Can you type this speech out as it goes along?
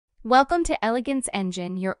Welcome to Elegance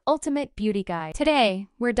Engine, your ultimate beauty guide. Today,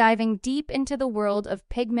 we're diving deep into the world of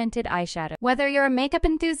pigmented eyeshadow. Whether you're a makeup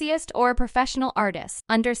enthusiast or a professional artist,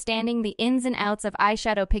 understanding the ins and outs of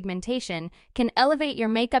eyeshadow pigmentation can elevate your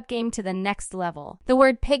makeup game to the next level. The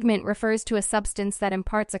word pigment refers to a substance that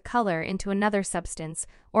imparts a color into another substance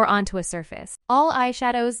or onto a surface. All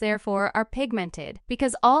eyeshadows, therefore, are pigmented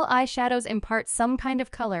because all eyeshadows impart some kind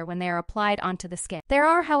of color when they are applied onto the skin. There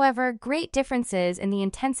are, however, great differences in the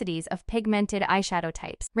intensities of pigmented eyeshadow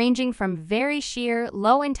types, ranging from very sheer,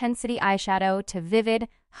 low-intensity eyeshadow to vivid,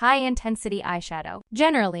 high-intensity eyeshadow.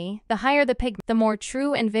 Generally, the higher the pigment, the more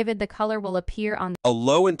true and vivid the color will appear on. A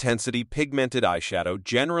low-intensity pigmented eyeshadow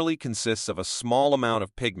generally consists of a small amount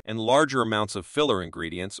of pigment and larger amounts of filler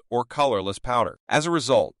ingredients or colorless powder. As a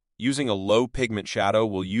result, using a low pigment shadow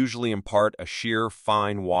will usually impart a sheer,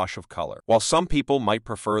 fine wash of color. While some people might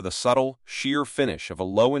prefer the subtle, sheer finish of a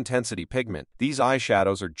low-intensity pigment, these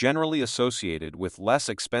eyeshadows are generally associated with less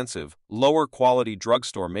expensive, lower-quality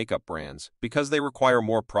drugstore makeup brands because they require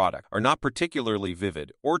more product, are not particularly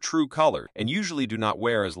vivid or true color, and usually do not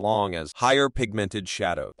wear as long as higher pigmented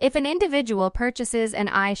shadows. If an individual purchases an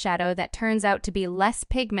eyeshadow that turns out to be less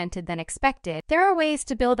pigmented than expected, there are ways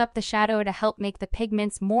to build up the shadow to help make the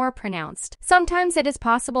pigments more pronounced. Sometimes it is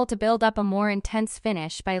possible to build up a more intense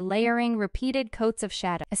finish by layering repeated coats of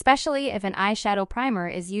shadow, especially if an eyeshadow primer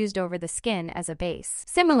is used over the skin as a base.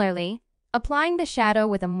 Similarly, applying the shadow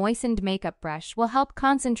with a moistened makeup brush will help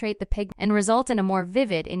concentrate the pigment and result in a more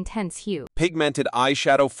vivid, intense hue. Pigmented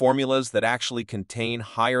eyeshadow formulas that actually contain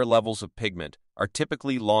higher levels of pigment are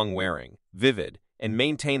typically long-wearing, vivid, and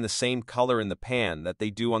maintain the same color in the pan that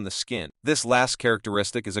they do on the skin. This last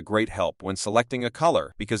characteristic is a great help when selecting a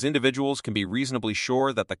color because individuals can be reasonably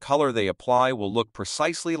sure that the color they apply will look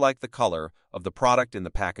precisely like the color of the product in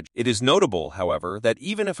the package. It is notable, however, that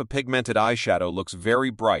even if a pigmented eyeshadow looks very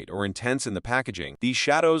bright or intense in the packaging, these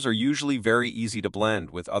shadows are usually very easy to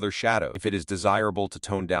blend with other shadows if it is desirable to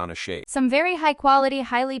tone down a shade. Some very high-quality,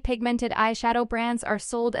 highly pigmented eyeshadow brands are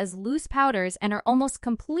sold as loose powders and are almost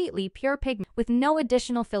completely pure pigment with no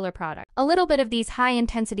additional filler product. A little bit of these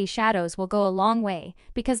high-intensity shadows will go a long way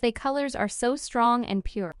because their colors are so strong and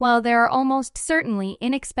pure. While there are almost certainly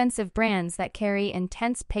inexpensive brands that carry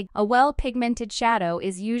intense a well-pigmented shadow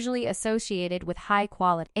is usually associated with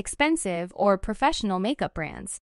high-quality, expensive, or professional makeup brands.